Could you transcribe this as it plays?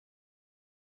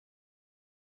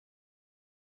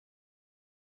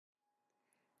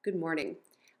Good morning.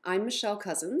 I'm Michele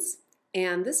Cozzens,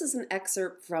 and this is an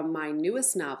excerpt from my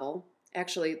newest novel,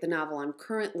 actually the novel I'm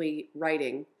currently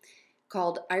writing,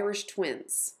 called Irish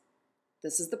Twins.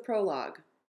 This is the prologue.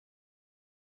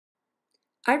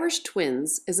 Irish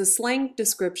twins is a slang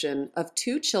description of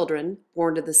two children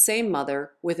born to the same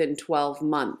mother within 12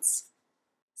 months.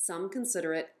 Some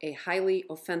consider it a highly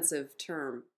offensive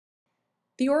term.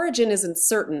 The origin isn't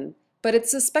certain, but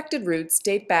its suspected roots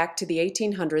date back to the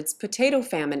 1800s potato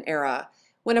famine era,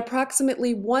 when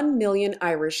approximately 1 million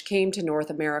Irish came to North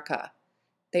America.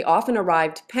 They often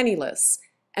arrived penniless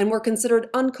and were considered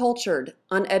uncultured,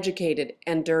 uneducated,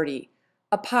 and dirty,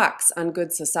 a pox on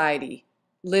good society,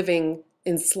 living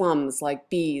in slums like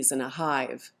bees in a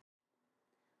hive.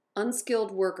 Unskilled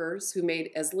workers who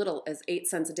made as little as 8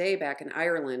 cents a day back in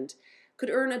Ireland could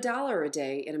earn $1 a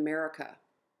day in America.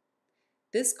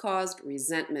 This caused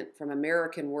resentment from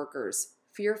American workers,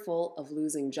 fearful of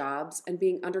losing jobs and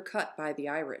being undercut by the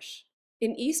Irish.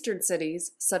 In eastern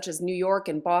cities, such as New York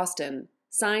and Boston,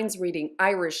 signs reading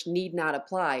 "Irish need not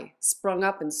apply" sprung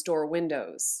up in store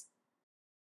windows.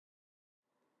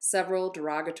 Several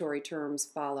derogatory terms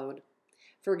followed.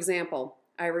 For example,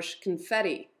 Irish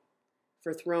confetti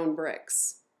for thrown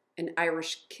bricks, an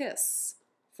Irish kiss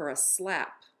for a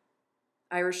slap.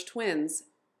 Irish twins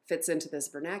fits into this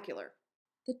vernacular.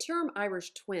 The term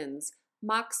Irish twins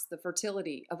mocks the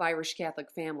fertility of Irish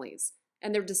Catholic families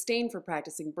and their disdain for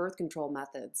practicing birth control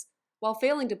methods, while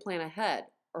failing to plan ahead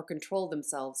or control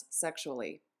themselves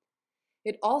sexually.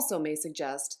 It also may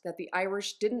suggest that the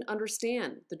Irish didn't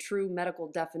understand the true medical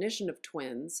definition of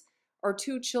twins, or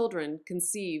two children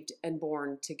conceived and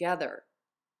born together.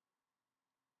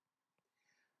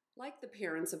 Like the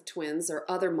parents of twins or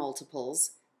other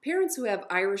multiples, parents who have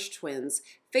Irish twins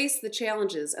face the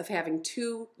challenges of having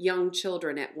two young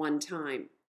children at one time.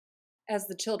 As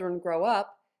the children grow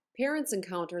up, parents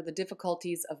encounter the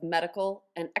difficulties of medical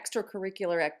and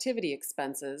extracurricular activity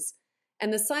expenses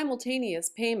and the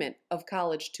simultaneous payment of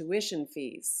college tuition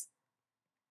fees.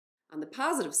 On the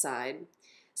positive side,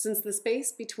 since the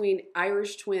space between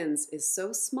Irish twins is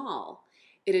so small,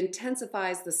 it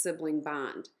intensifies the sibling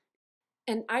bond.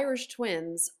 And Irish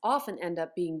twins often end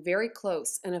up being very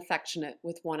close and affectionate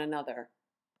with one another.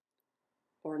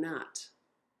 Or not.